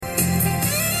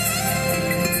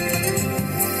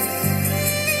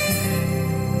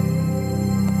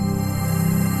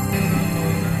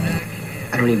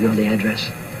leave you on the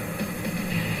address.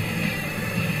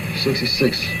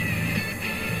 66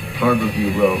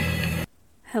 Harborview Road.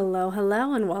 Hello,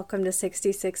 and welcome to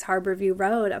 66 Harborview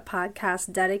Road, a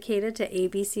podcast dedicated to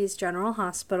ABC's General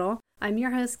Hospital. I'm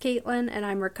your host, Caitlin, and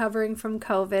I'm recovering from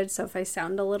COVID, so if I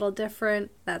sound a little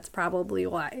different, that's probably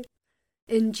why.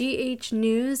 In GH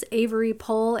News, Avery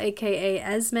Pohl, aka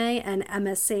Esme, and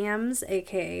Emma Sams,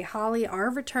 aka Holly, are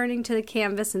returning to the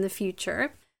canvas in the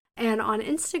future. And on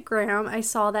Instagram, I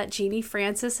saw that Jeannie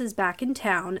Francis is back in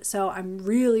town, so I'm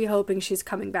really hoping she's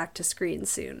coming back to screen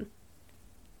soon.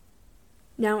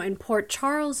 Now, in Port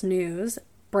Charles news,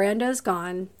 Brando's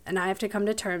gone, and I have to come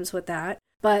to terms with that,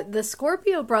 but the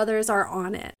Scorpio brothers are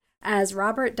on it. As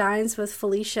Robert dines with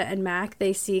Felicia and Mac,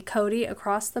 they see Cody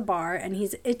across the bar, and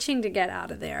he's itching to get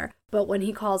out of there. But when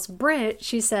he calls Britt,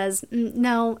 she says,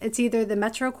 no, it's either the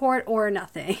Metro Court or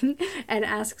nothing, and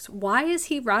asks, why is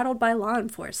he rattled by law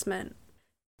enforcement?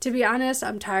 To be honest,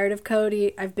 I'm tired of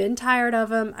Cody. I've been tired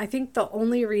of him. I think the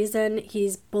only reason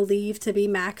he's believed to be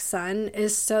Mac's son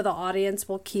is so the audience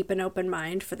will keep an open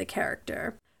mind for the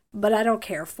character. But I don't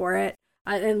care for it.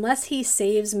 Unless he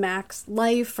saves Mac's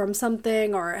life from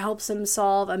something or helps him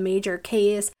solve a major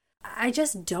case, I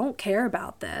just don't care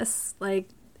about this.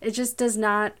 It just does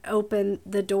not open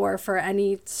the door for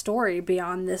any story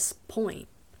beyond this point.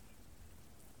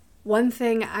 One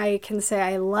thing I can say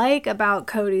I like about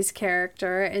Cody's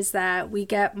character is that we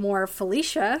get more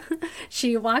Felicia.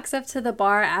 She walks up to the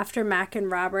bar after Mac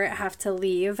and Robert have to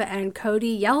leave, and Cody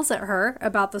yells at her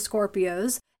about the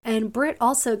Scorpios, and Britt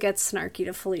also gets snarky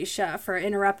to Felicia for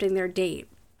interrupting their date.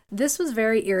 This was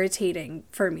very irritating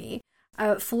for me.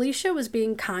 Felicia was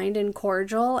being kind and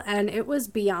cordial, and it was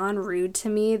beyond rude to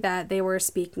me that they were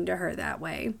speaking to her that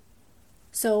way.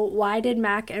 So why did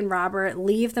Mac and Robert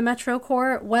leave the Metro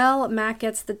Court? Well, Mac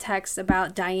gets the text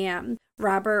about Diane.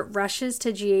 Robert rushes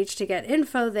to GH to get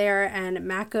info there, and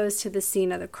Mac goes to the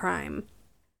scene of the crime.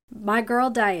 My girl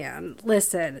Diane,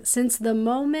 listen, since the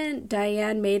moment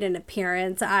Diane made an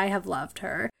appearance, I have loved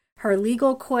her. Her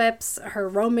legal quips, her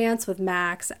romance with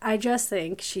Max, I just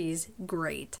think she's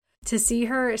great. To see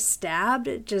her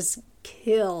stabbed just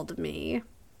killed me.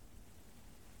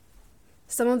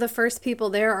 Some of the first people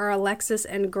there are Alexis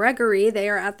and Gregory. They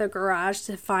are at the garage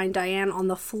to find Diane on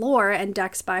the floor and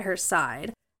Dex by her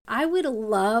side. I would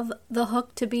love the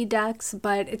hook to be Dex,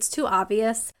 but it's too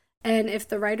obvious. And if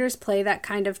the writers play that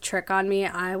kind of trick on me,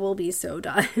 I will be so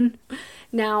done.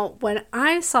 Now, when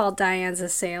I saw Diane's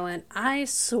assailant, I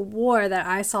swore that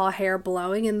I saw hair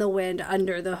blowing in the wind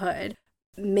under the hood,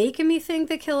 making me think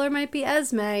the killer might be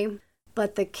Esme.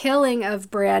 But the killing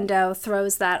of Brando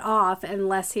throws that off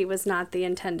unless he was not the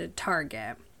intended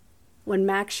target. When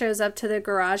Max shows up to the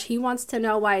garage, he wants to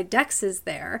know why Dex is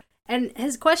there, and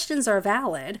his questions are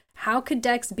valid. How could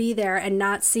Dex be there and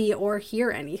not see or hear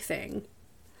anything?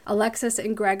 Alexis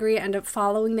and Gregory end up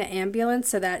following the ambulance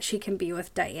so that she can be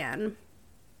with Diane.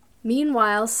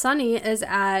 Meanwhile, Sunny is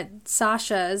at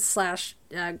Sasha's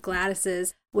 /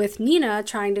 Gladys's with Nina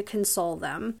trying to console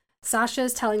them. Sasha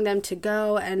is telling them to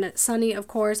go, and Sunny, of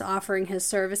course, offering his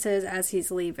services as he's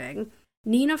leaving.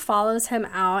 Nina follows him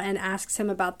out and asks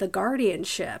him about the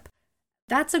guardianship.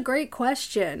 That's a great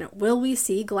question. Will we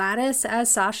see Gladys as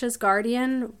Sasha's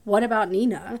guardian? What about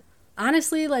Nina?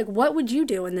 Honestly, what would you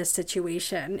do in this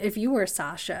situation if you were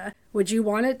Sasha? Would you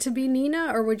want it to be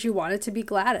Nina, or would you want it to be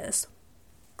Gladys?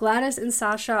 Gladys and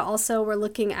Sasha also were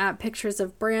looking at pictures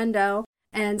of Brando,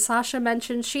 and Sasha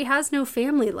mentioned she has no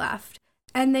family left.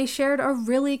 And they shared a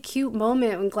really cute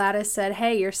moment when Gladys said,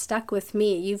 hey, you're stuck with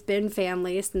me. You've been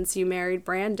family since you married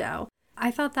Brando.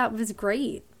 I thought that was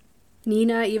great.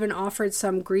 Nina even offered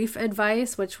some grief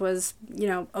advice, which was,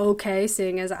 okay,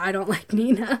 seeing as I don't like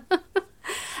Nina.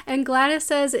 And Gladys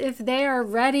says if they are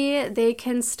ready, they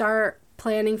can start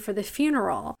planning for the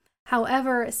funeral.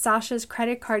 However, Sasha's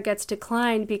credit card gets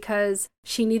declined because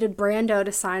she needed Brando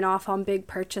to sign off on big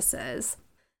purchases.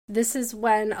 This is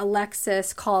when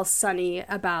Alexis calls Sunny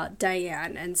about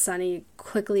Diane, and Sunny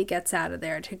quickly gets out of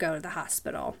there to go to the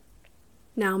hospital.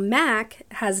 Now, Mac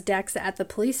has Dex at the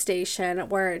police station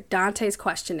where Dante's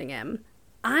questioning him.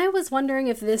 I was wondering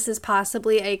if this is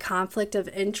possibly a conflict of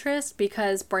interest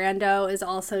because Brando is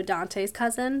also Dante's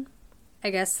cousin. I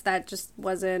guess that just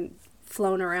wasn't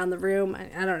flown around the room.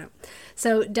 I don't know.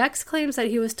 So Dex claims that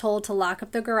he was told to lock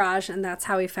up the garage, and that's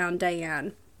how he found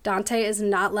Diane. Dante is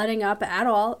not letting up at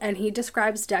all, and he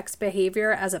describes Dex's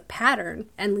behavior as a pattern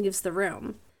and leaves the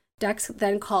room. Dex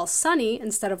then calls Sunny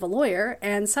instead of a lawyer,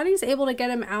 and Sunny's able to get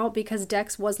him out because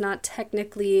Dex was not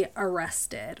technically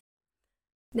arrested.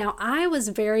 Now, I was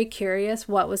very curious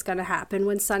what was going to happen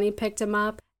when Sunny picked him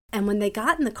up, and when they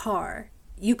got in the car,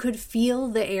 You could feel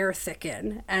the air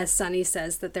thicken as Sonny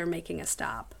says that they're making a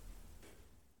stop.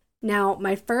 Now,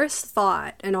 my first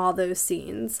thought in all those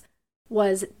scenes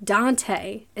was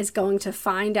Dante is going to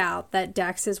find out that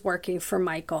Dex is working for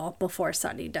Michael before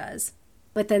Sonny does.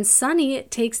 But then Sonny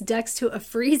takes Dex to a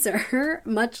freezer,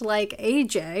 much like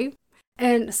AJ,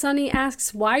 and Sonny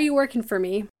asks, "Why are you working for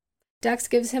me?" Dex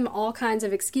gives him all kinds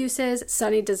of excuses.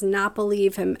 Sonny does not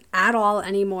believe him at all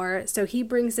anymore, so he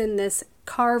brings in this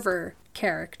Carver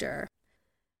character.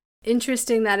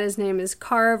 Interesting that his name is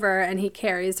Carver and he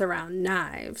carries around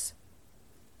knives.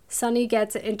 Sonny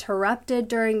gets interrupted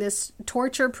during this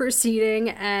torture proceeding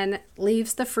and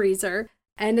leaves the freezer,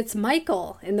 and it's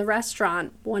Michael in the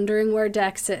restaurant wondering where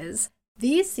Dex is.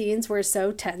 These scenes were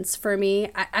so tense for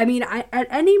me. I mean, at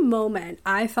any moment,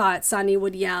 I thought Sonny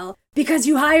would yell, "Because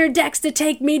you hired Dex to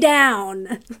take me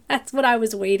down!" That's what I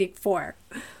was waiting for.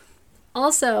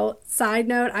 Also, side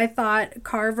note, I thought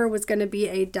Carver was going to be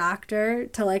a doctor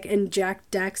to, like,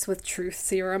 inject Dex with truth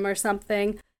serum or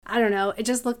something. I don't know. It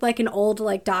just looked like an old,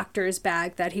 like, doctor's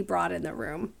bag that he brought in the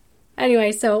room.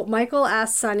 Anyway, so Michael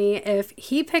asked Sonny if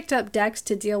he picked up Dex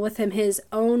to deal with him his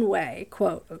own way,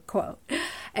 quote, unquote.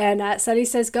 And Sonny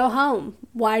says, "Go home.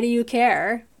 Why do you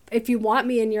care? If you want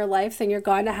me in your life, then you're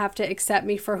going to have to accept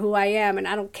me for who I am, and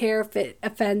I don't care if it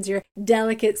offends your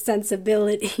delicate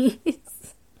sensibilities."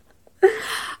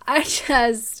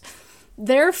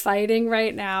 Their fighting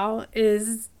right now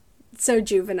is so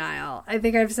juvenile. I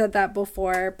think I've said that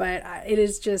before, but it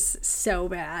is just so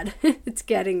bad. It's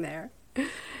getting there.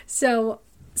 So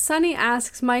Sonny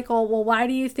asks Michael, "Well, why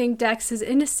do you think Dex is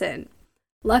innocent?"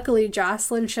 Luckily,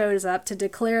 Jocelyn shows up to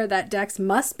declare that Dex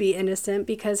must be innocent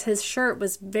because his shirt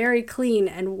was very clean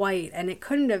and white, and it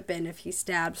couldn't have been if he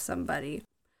stabbed somebody.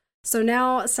 So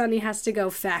now Sonny has to go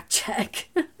fact check,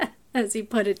 as he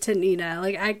put it to Nina.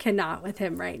 Like, I cannot with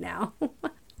him right now.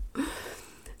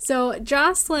 So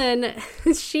Jocelyn,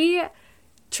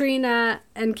 Trina,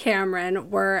 and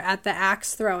Cameron were at the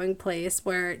axe throwing place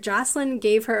where Jocelyn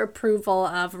gave her approval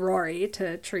of Rory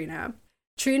to Trina.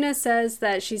 Trina says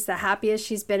that she's the happiest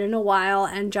she's been in a while,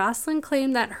 and Jocelyn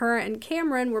claimed that her and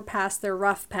Cameron were past their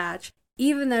rough patch,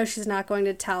 even though she's not going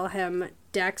to tell him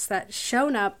Dex that's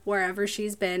shown up wherever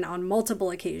she's been on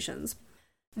multiple occasions.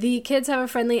 The kids have a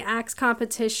friendly axe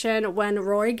competition when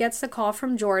Rory gets the call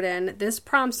from Jordan. This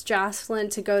prompts Jocelyn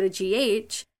to go to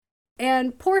GH,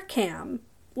 and poor Cam,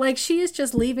 like, she is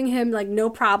just leaving him, like, no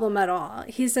problem at all.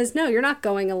 He says, "No, you're not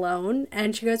going alone,"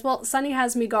 and she goes, "Well, Sonny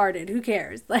has me guarded, who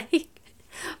cares?" Like,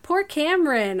 poor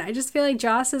Cameron. I just feel like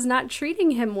Joss is not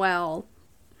treating him well.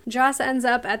 Joss ends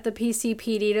up at the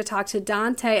PCPD to talk to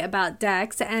Dante about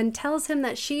Dex and tells him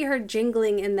that she heard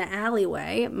jingling in the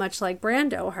alleyway, much like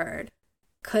Brando heard.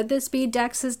 Could this be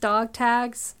Dex's dog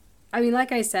tags? I mean,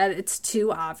 like I said, it's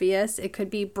too obvious. It could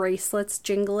be bracelets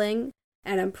jingling,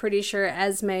 and I'm pretty sure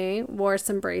Esme wore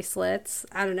some bracelets.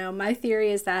 I don't know. My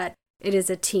theory is that it is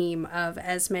a team of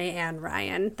Esme and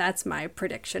Ryan. That's my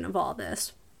prediction of all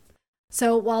this.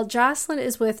 So while Jocelyn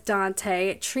is with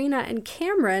Dante, Trina and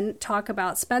Cameron talk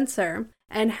about Spencer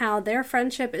and how their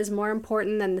friendship is more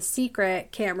important than the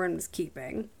secret Cameron was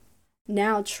keeping.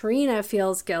 Now Trina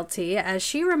feels guilty as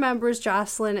she remembers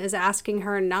Jocelyn is asking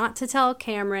her not to tell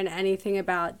Cameron anything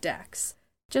about Dex.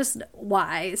 Just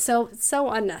why? So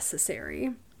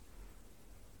unnecessary.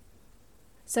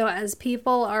 So as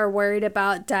people are worried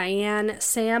about Diane,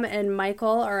 Sam and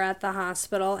Michael are at the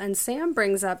hospital, and Sam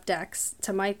brings up Dex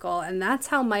to Michael, and that's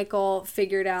how Michael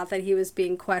figured out that he was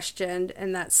being questioned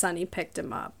and that Sonny picked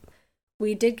him up.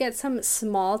 We did get some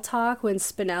small talk when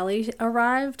Spinelli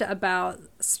arrived about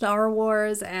Star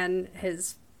Wars and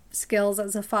his skills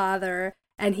as a father,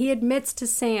 and he admits to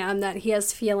Sam that he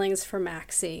has feelings for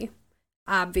Maxie,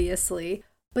 obviously.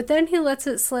 But then he lets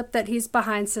it slip that he's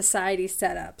behind society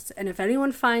setups, and if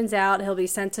anyone finds out, he'll be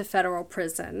sent to federal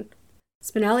prison.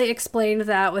 Spinelli explained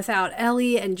that without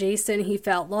Ellie and Jason, he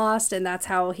felt lost, and that's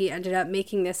how he ended up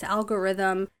making this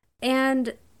algorithm.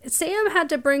 And Sam had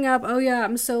to bring up, "Oh yeah,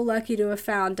 I'm so lucky to have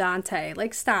found Dante."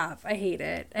 Like, stop. I hate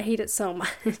it. I hate it so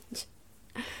much.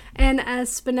 And as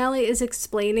Spinelli is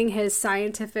explaining his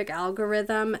scientific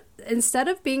algorithm, instead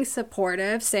of being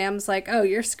supportive, Sam's like, "Oh,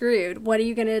 you're screwed. What are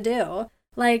you gonna do?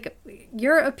 Like,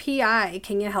 you're a PI.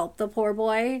 Can you help the poor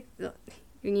boy?" You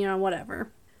know,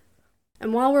 whatever.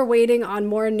 And while we're waiting on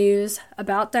more news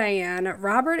about Diane,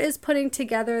 Robert is putting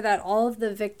together that all of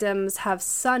the victims have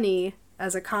Sonny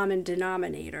as a common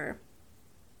denominator.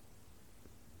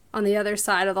 On the other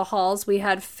side of the halls, we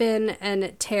had Finn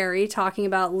and Terry talking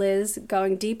about Liz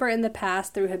going deeper in the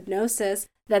past through hypnosis.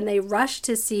 Then they rushed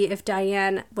to see if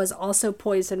Diane was also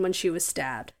poisoned when she was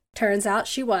stabbed. Turns out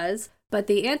she was, but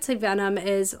the antivenom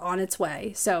is on its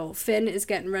way, so Finn is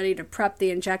getting ready to prep the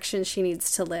injection she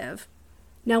needs to live.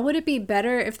 Now, would it be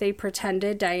better if they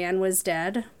pretended Diane was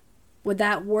dead? Would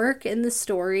that work in the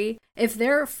story? If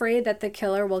they're afraid that the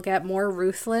killer will get more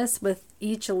ruthless with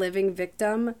each living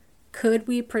victim, could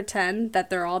we pretend that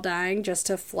they're all dying just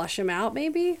to flush them out,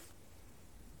 maybe?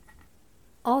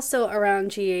 Also around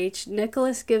GH,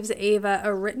 Nicholas gives Ava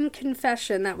a written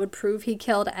confession that would prove he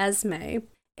killed Esme.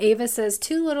 Ava says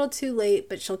too little too late,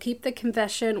 but she'll keep the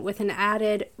confession with an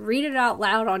added, read it out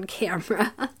loud on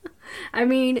camera. I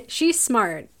mean, she's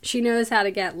smart. She knows how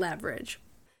to get leverage.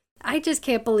 I just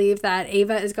can't believe that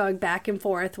Ava is going back and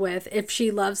forth with if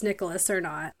she loves Nicholas or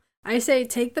not. I say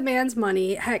take the man's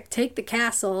money, heck, take the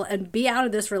castle, and be out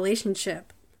of this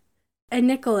relationship. And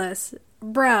Nicholas,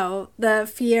 bro,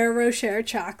 the Ferrero Rocher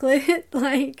chocolate,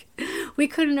 like, we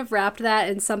couldn't have wrapped that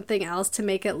in something else to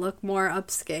make it look more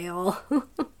upscale.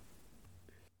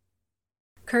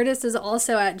 Curtis is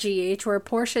also at GH where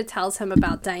Portia tells him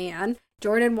about Diane.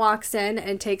 Jordan walks in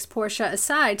and takes Portia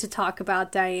aside to talk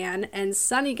about Diane, and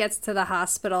Sonny gets to the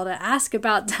hospital to ask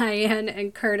about Diane,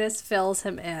 and Curtis fills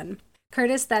him in.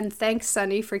 Curtis then thanks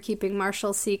Sonny for keeping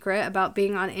Marshall's secret about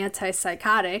being on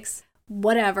antipsychotics.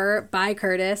 Whatever, bye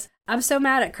Curtis. I'm so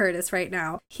mad at Curtis right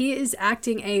now. He is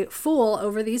acting a fool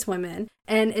over these women,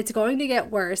 and it's going to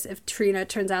get worse if Trina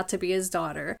turns out to be his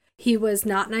daughter. He was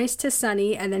not nice to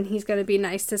Sonny, and then he's going to be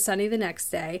nice to Sonny the next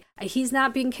day. He's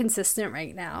not being consistent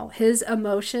right now. His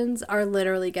emotions are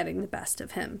literally getting the best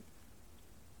of him.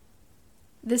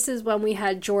 This is when we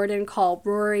had Jordan call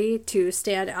Rory to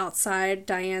stand outside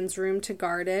Diane's room to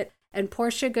guard it, and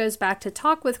Portia goes back to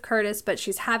talk with Curtis, but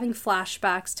she's having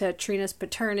flashbacks to Trina's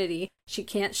paternity. She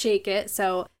can't shake it,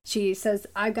 so she says,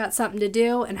 I've got something to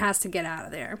do, and has to get out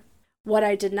of there. What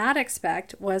I did not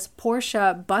expect was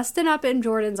Portia busting up in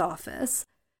Jordan's office.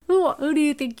 Who do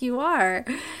you think you are?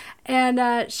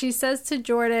 And she says to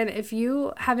Jordan, if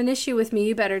you have an issue with me,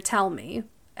 you better tell me.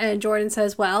 And Jordan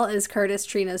says, well, is Curtis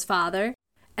Trina's father?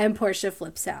 And Portia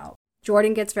flips out.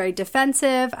 Jordan gets very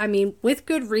defensive. I mean, with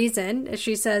good reason.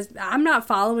 She says, I'm not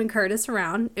following Curtis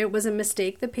around. It was a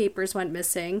mistake. The papers went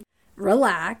missing.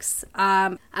 Relax.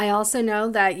 I also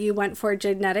know that you went for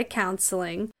genetic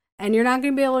counseling, and you're not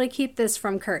going to be able to keep this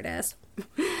from Curtis.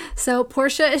 So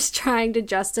Portia is trying to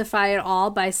justify it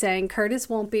all by saying Curtis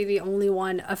won't be the only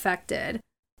one affected.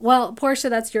 Well, Portia,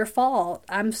 that's your fault.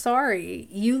 I'm sorry.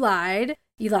 You lied.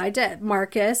 You lied to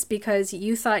Marcus because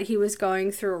you thought he was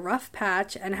going through a rough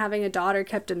patch and having a daughter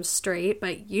kept him straight,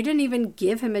 but you didn't even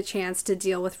give him a chance to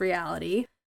deal with reality.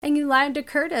 And you lied to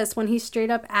Curtis when he straight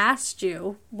up asked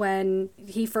you when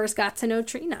he first got to know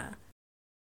Trina.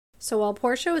 So while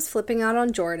Portia was flipping out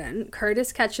on Jordan,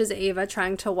 Curtis catches Ava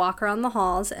trying to walk around the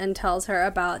halls and tells her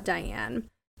about Diane.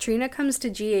 Trina comes to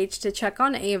GH to check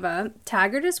on Ava,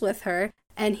 Taggart is with her,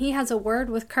 and he has a word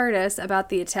with Curtis about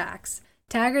the attacks.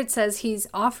 Taggart says he's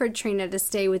offered Trina to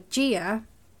stay with Gia,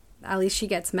 at least she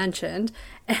gets mentioned,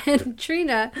 and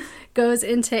Trina goes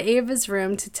into Ava's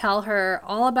room to tell her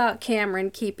all about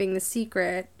Cameron keeping the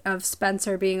secret of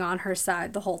Spencer being on her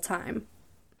side the whole time.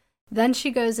 Then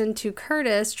she goes into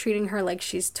Curtis, treating her like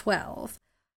she's 12.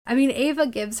 I mean, Ava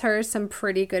gives her some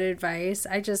pretty good advice.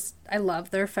 I love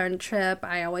their friendship.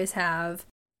 I always have.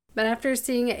 But after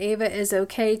seeing Ava is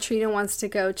okay, Trina wants to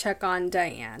go check on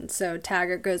Diane, so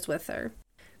Taggart goes with her.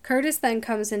 Curtis then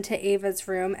comes into Ava's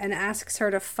room and asks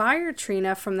her to fire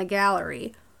Trina from the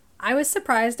gallery. I was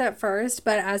surprised at first,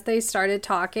 but as they started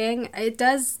talking, it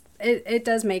does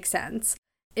make sense.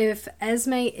 If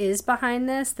Esme is behind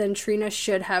this, then Trina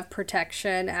should have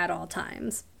protection at all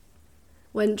times.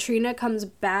 When Trina comes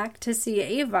back to see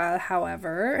Ava,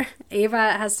 however,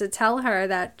 Ava has to tell her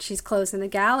that she's closing the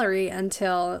gallery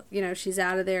until, she's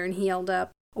out of there and healed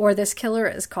up, or this killer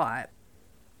is caught.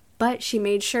 But she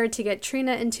made sure to get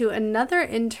Trina into another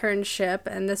internship,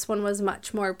 and this one was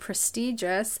much more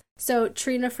prestigious, so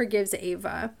Trina forgives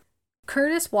Ava.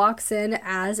 Curtis walks in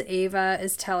as Ava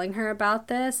is telling her about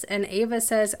this, and Ava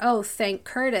says, oh, thank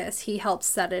Curtis, he helped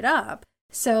set it up.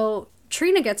 So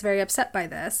Trina gets very upset by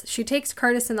this. She takes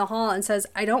Curtis in the hall and says,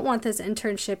 I don't want this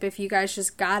internship if you guys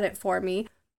just got it for me.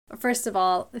 First of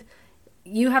all,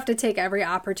 you have to take every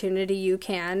opportunity you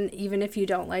can, even if you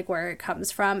don't like where it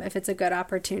comes from. If it's a good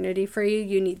opportunity for you,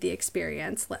 you need the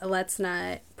experience. Let's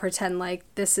not pretend like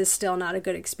this is still not a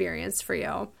good experience for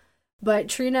you. But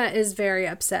Trina is very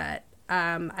upset.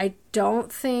 I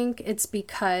don't think it's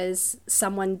because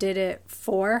someone did it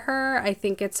for her. I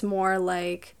think it's more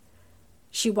like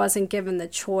she wasn't given the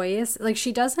choice. Like,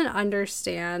 she doesn't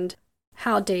understand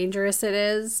how dangerous it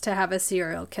is to have a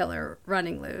serial killer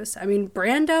running loose. I mean,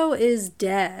 Brando is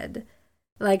dead.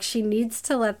 Like, she needs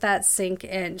to let that sink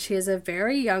in. She is a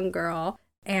very young girl,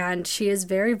 and she is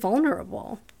very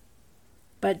vulnerable.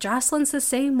 But Jocelyn's the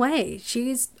same way.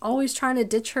 She's always trying to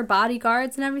ditch her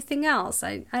bodyguards and everything else.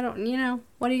 I don't,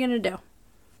 what are you going to do?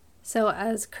 So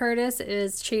as Curtis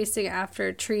is chasing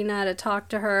after Trina to talk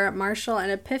to her, Marshall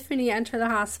and Epiphany enter the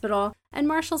hospital, and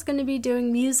Marshall's going to be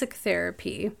doing music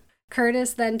therapy.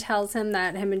 Curtis then tells him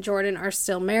that him and Jordan are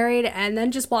still married, and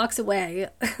then just walks away.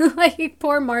 Like,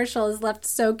 poor Marshall is left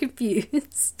so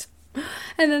confused.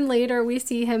 And then later we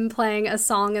see him playing a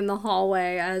song in the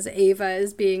hallway as Ava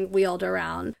is being wheeled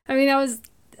around. I mean, that was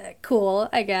cool,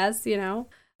 I guess,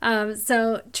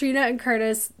 So Trina and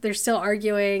Curtis, they're still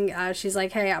arguing. She's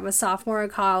like, hey, I'm a sophomore in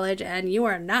college and you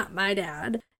are not my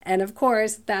dad. And of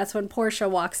course, that's when Portia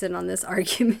walks in on this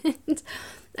argument.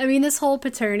 I mean, this whole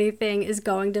paternity thing is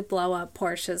going to blow up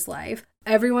Portia's life.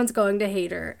 Everyone's going to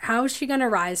hate her. How is she going to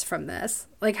rise from this?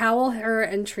 Like, how will her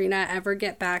and Trina ever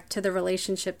get back to the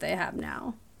relationship they have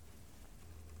now?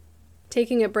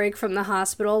 Taking a break from the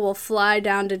hospital, we'll fly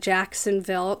down to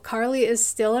Jacksonville. Carly is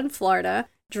still in Florida.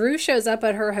 Drew shows up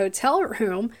at her hotel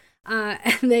room,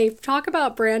 and they talk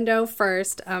about Brando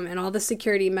first and all the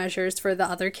security measures for the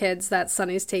other kids that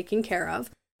Sonny's taking care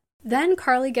of. Then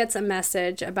Carly gets a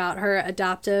message about her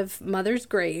adoptive mother's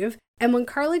grave, and when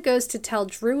Carly goes to tell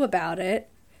Drew about it,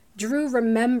 Drew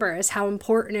remembers how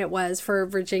important it was for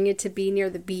Virginia to be near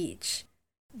the beach.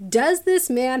 Does this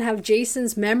man have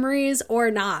Jason's memories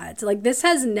or not? Like, this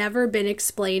has never been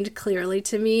explained clearly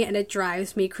to me, and it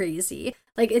drives me crazy.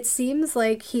 Like, it seems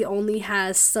like he only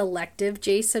has selective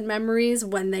Jason memories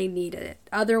when they need it.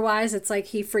 Otherwise, it's like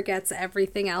he forgets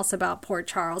everything else about poor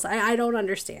Charles. I don't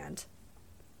understand.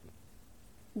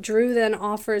 Drew then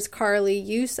offers Carly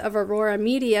use of Aurora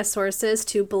media sources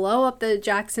to blow up the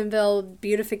Jacksonville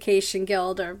Beautification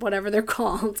Guild, or whatever they're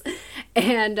called,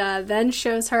 and then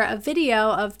shows her a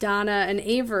video of Donna and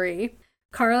Avery.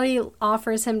 Carly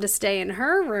offers him to stay in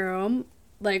her room.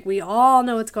 Like, we all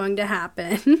know it's going to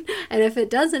happen. And if it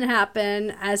doesn't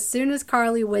happen, as soon as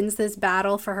Carly wins this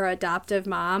battle for her adoptive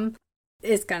mom,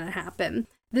 it's going to happen.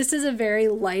 This is a very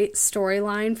light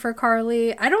storyline for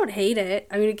Carly. I don't hate it.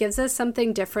 I mean, it gives us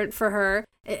something different for her.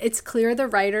 It's clear the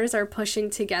writers are pushing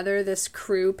together this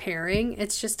crew pairing.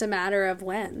 It's just a matter of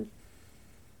when.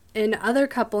 In other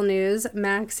couple news,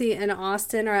 Maxie and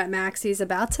Austin are at Maxie's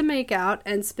about to make out,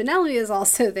 and Spinelli is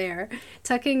also there,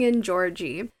 tucking in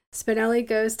Georgie. Spinelli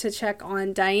goes to check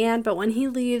on Diane, but when he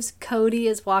leaves, Cody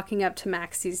is walking up to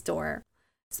Maxie's door.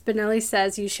 Spinelli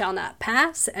says, "You shall not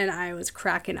pass," and I was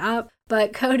cracking up,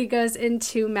 but Cody goes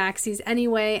into Maxie's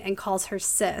anyway and calls her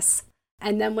sis.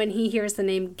 And then when he hears the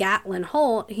name Gatlin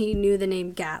Holt, he knew the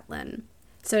name Gatlin.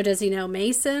 So does he know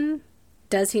Mason?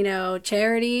 Does he know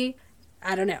Charity?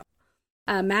 I don't know.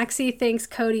 Maxie thinks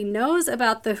Cody knows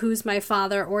about the Who's My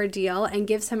Father ordeal and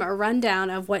gives him a rundown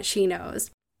of what she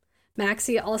knows.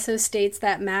 Maxie also states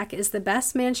that Mac is the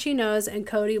best man she knows and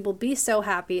Cody will be so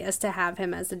happy as to have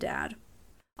him as a dad.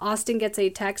 Austin gets a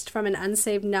text from an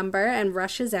unsaved number and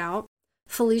rushes out.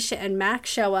 Felicia and Mac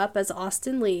show up as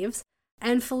Austin leaves,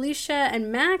 and Felicia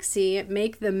and Maxie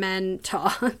make the men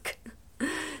talk.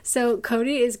 So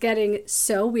Cody is getting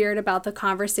so weird about the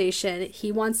conversation.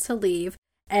 He wants to leave,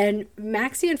 and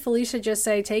Maxie and Felicia just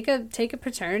say, take a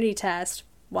paternity test.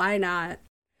 Why not?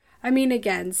 I mean,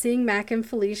 again, seeing Mac and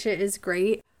Felicia is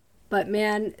great, but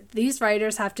man, these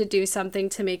writers have to do something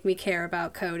to make me care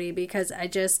about Cody, because I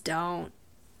just don't.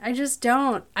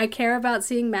 I care about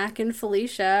seeing Mac and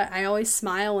Felicia. I always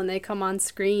smile when they come on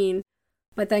screen.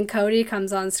 But then Cody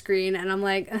comes on screen and I'm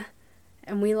like,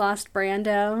 and we lost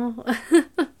Brando?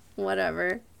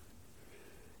 Whatever.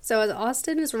 So as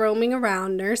Austin is roaming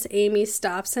around, Nurse Amy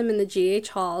stops him in the GH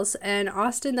halls, and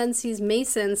Austin then sees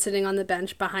Mason sitting on the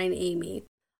bench behind Amy.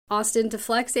 Austin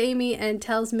deflects Amy and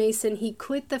tells Mason he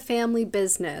quit the family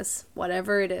business,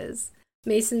 whatever it is.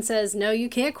 Mason says, no, you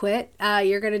can't quit.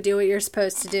 You're going to do what you're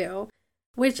supposed to do.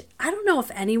 Which, I don't know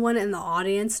if anyone in the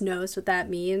audience knows what that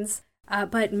means.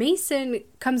 But Mason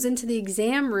comes into the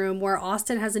exam room where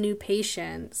Austin has a new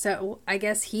patient. So I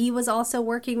guess he was also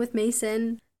working with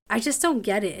Mason. I just don't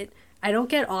get it. I don't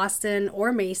get Austin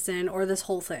or Mason or this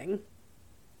whole thing.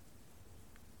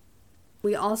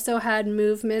 We also had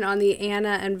movement on the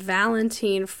Anna and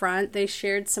Valentine front. They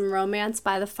shared some romance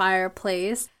by the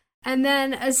fireplace. And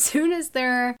then as soon as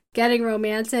they're getting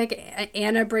romantic,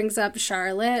 Anna brings up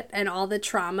Charlotte and all the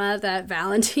trauma that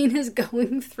Valentine is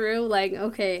going through. Like,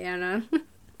 okay, Anna.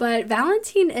 But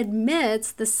Valentine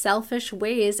admits the selfish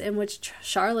ways in which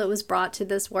Charlotte was brought to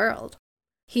this world.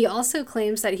 He also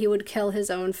claims that he would kill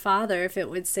his own father if it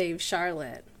would save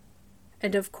Charlotte.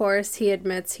 And of course, he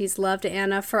admits he's loved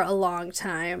Anna for a long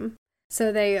time. So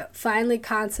they finally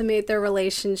consummate their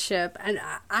relationship. And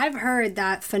I've heard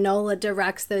that Finola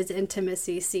directs those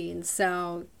intimacy scenes.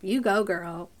 So you go,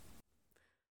 girl.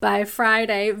 By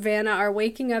Friday, Vanna are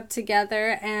waking up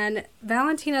together and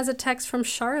Valentine has a text from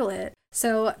Charlotte.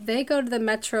 So they go to the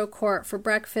Metro Court for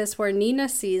breakfast where Nina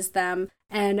sees them.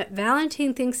 And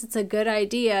Valentine thinks it's a good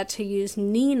idea to use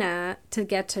Nina to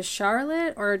get to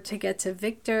Charlotte or to get to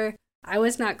Victor. I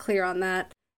was not clear on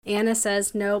that. Anna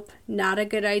says, nope, not a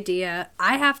good idea.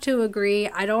 I have to agree.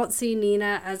 I don't see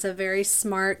Nina as a very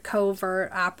smart,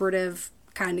 covert, operative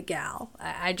kind of gal.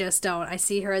 I just don't. I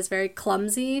see her as very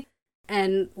clumsy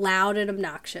and loud and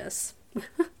obnoxious.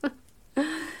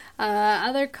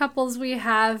 Other couples we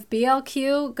have,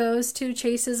 BLQ goes to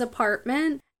Chase's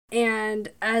apartment. And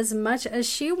as much as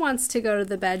she wants to go to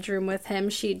the bedroom with him,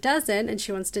 she doesn't. And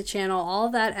she wants to channel all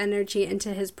that energy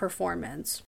into his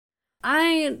performance.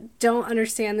 I don't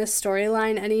understand this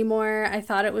storyline anymore. I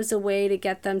thought it was a way to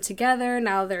get them together.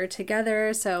 Now they're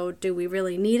together, so do we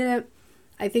really need it?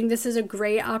 I think this is a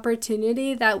great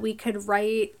opportunity that we could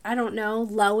write, I don't know,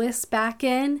 Lois back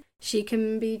in. She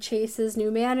can be Chase's new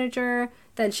manager.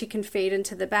 Then she can fade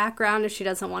into the background if she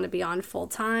doesn't want to be on full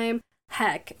time.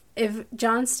 Heck, if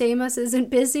John Stamos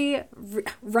isn't busy,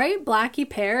 write Blackie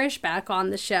Parrish back on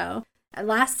the show.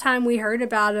 Last time we heard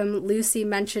about him, Lucy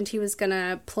mentioned he was going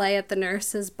to play at the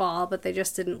nurses' ball, but they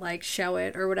just didn't, show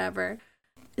it or whatever.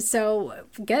 So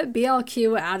get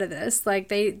BLQ out of this.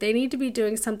 They need to be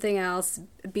doing something else.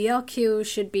 BLQ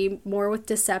should be more with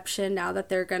deception now that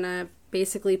they're going to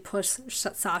basically push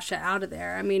Sasha out of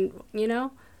there. I mean,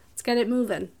 let's get it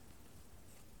moving.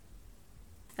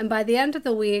 And by the end of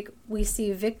the week, we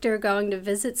see Victor going to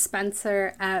visit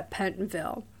Spencer at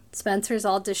Pentonville. Spencer's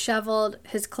all disheveled,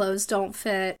 his clothes don't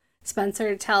fit.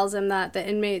 Spencer tells him that the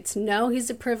inmates know he's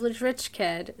a privileged rich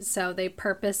kid, so they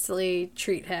purposely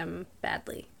treat him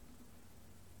badly.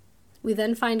 We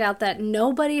then find out that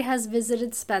nobody has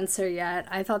visited Spencer yet.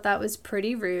 I thought that was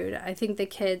pretty rude. I think the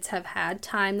kids have had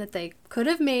time that they could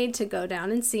have made to go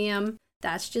down and see him.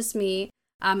 That's just me.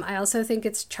 I also think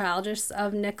it's childish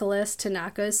of Nicholas to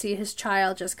not go see his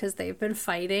child just because they've been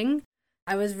fighting.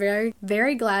 I was very,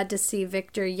 very glad to see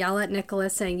Victor yell at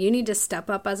Nicholas saying, you need to step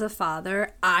up as a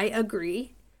father. I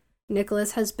agree.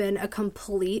 Nicholas has been a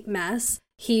complete mess.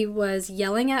 He was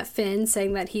yelling at Finn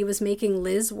saying that he was making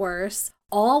Liz worse,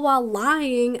 all while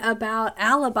lying about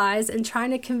alibis and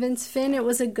trying to convince Finn it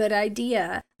was a good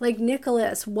idea.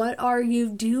 Nicholas, what are you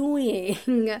doing?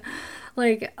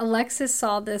 Alexis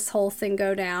saw this whole thing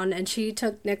go down and she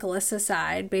took Nicholas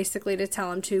aside basically to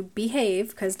tell him to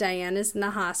behave because Diane is in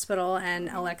the hospital and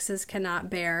Alexis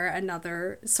cannot bear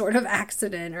another sort of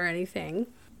accident or anything.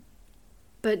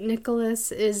 But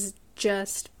Nicholas is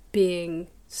just being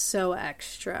so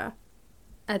extra.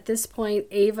 At this point,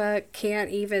 Ava can't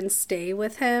even stay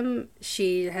with him.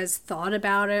 She has thought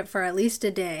about it for at least a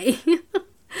day.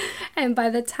 And by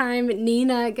the time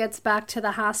Nina gets back to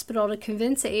the hospital to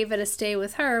convince Ava to stay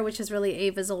with her, which is really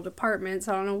Ava's old apartment,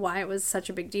 so I don't know why it was such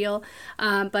a big deal,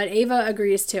 but Ava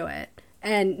agrees to it.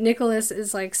 And Nicholas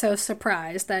is so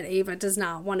surprised that Ava does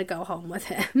not want to go home with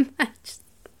him.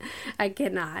 I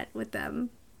cannot with them.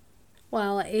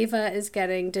 While Ava is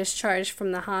getting discharged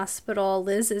from the hospital,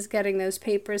 Liz is getting those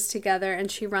papers together and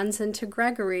she runs into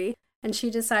Gregory. And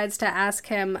she decides to ask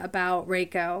him about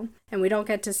Reiko. And we don't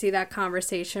get to see that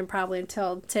conversation probably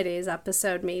until today's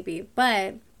episode, maybe.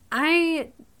 But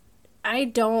I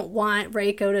don't want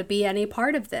Reiko to be any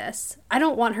part of this. I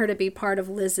don't want her to be part of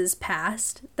Liz's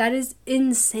past. That is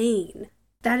insane.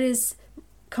 That is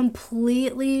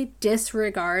completely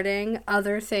disregarding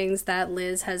other things that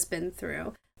Liz has been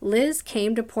through. Liz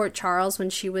came to Port Charles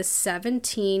when she was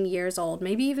 17 years old,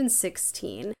 maybe even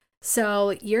 16.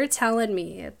 So you're telling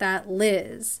me that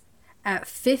Liz, at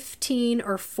 15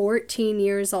 or 14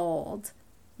 years old,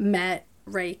 met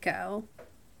Reiko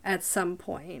at some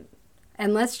point.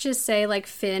 And let's just say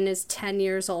Finn is 10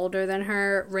 years older than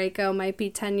her. Reiko might be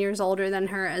 10 years older than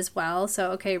her as well. So,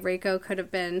 okay, Reiko could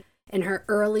have been in her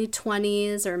early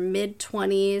 20s or mid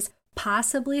 20s,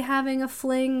 possibly having a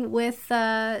fling with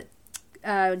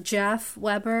Jeff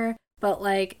Weber.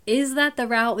 But, is that the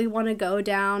route we want to go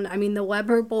down? I mean, the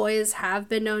Weber boys have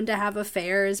been known to have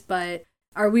affairs, but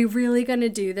are we really going to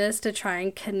do this to try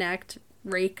and connect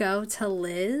Reiko to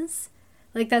Liz?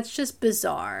 That's just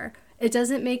bizarre. It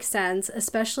doesn't make sense,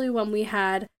 especially when we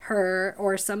had her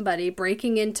or somebody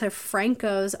breaking into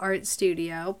Franco's art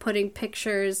studio, putting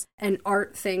pictures and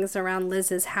art things around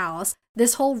Liz's house.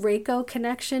 This whole Reiko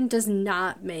connection does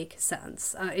not make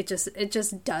sense. It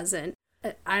just doesn't.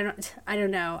 I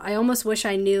don't know. I almost wish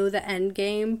I knew the end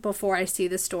game before I see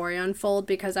the story unfold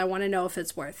because I want to know if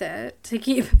it's worth it to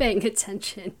keep paying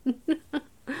attention.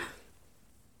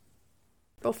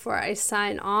 Before I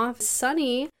sign off,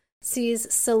 Sunny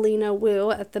sees Selena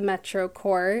Wu at the Metro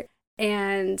Court,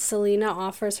 and Selena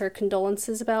offers her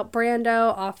condolences about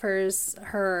Brando, offers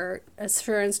her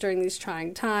assurance during these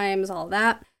trying times, all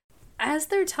that. As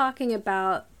they're talking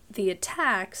about the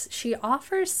attacks, she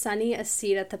offers Sunny a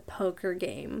seat at the poker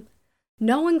game,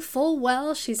 knowing full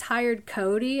well she's hired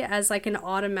Cody as like an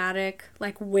automatic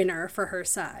winner for her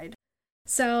side.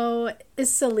 So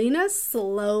is Selena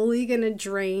slowly gonna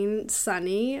drain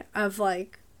Sunny of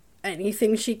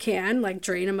anything she can,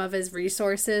 drain him of his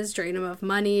resources, drain him of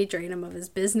money, drain him of his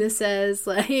businesses?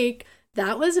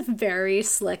 That was very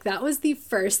slick. That was the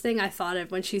first thing I thought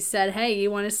of when she said, hey, you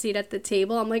want a seat at the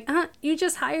table? I'm like, you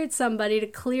just hired somebody to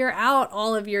clear out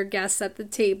all of your guests at the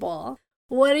table.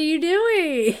 What are you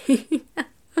doing?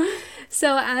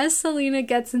 So as Selena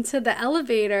gets into the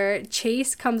elevator,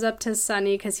 Chase comes up to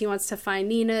Sunny because he wants to find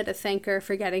Nina to thank her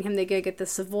for getting him the gig at the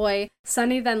Savoy.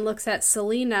 Sunny then looks at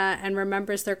Selena and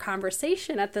remembers their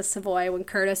conversation at the Savoy when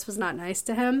Curtis was not nice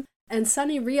to him. And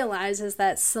Sunny realizes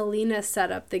that Selena set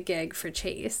up the gig for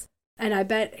Chase. And I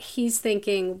bet he's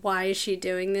thinking, why is she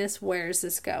doing this? Where is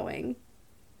this going?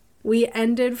 We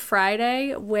ended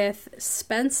Friday with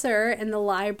Spencer in the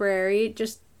library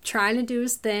just trying to do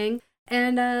his thing.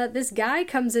 And this guy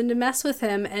comes in to mess with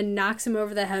him and knocks him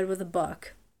over the head with a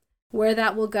book. Where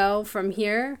that will go from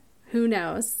here, who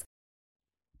knows?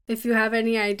 If you have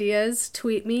any ideas,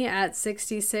 tweet me at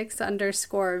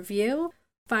 66_view.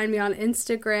 Find me on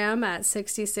Instagram at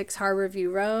 66 Harborview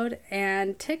Road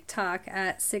and TikTok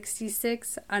at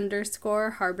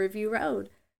 66_Harborview Road.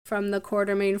 From the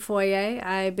Quartermain Foyer,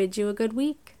 I bid you a good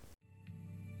week.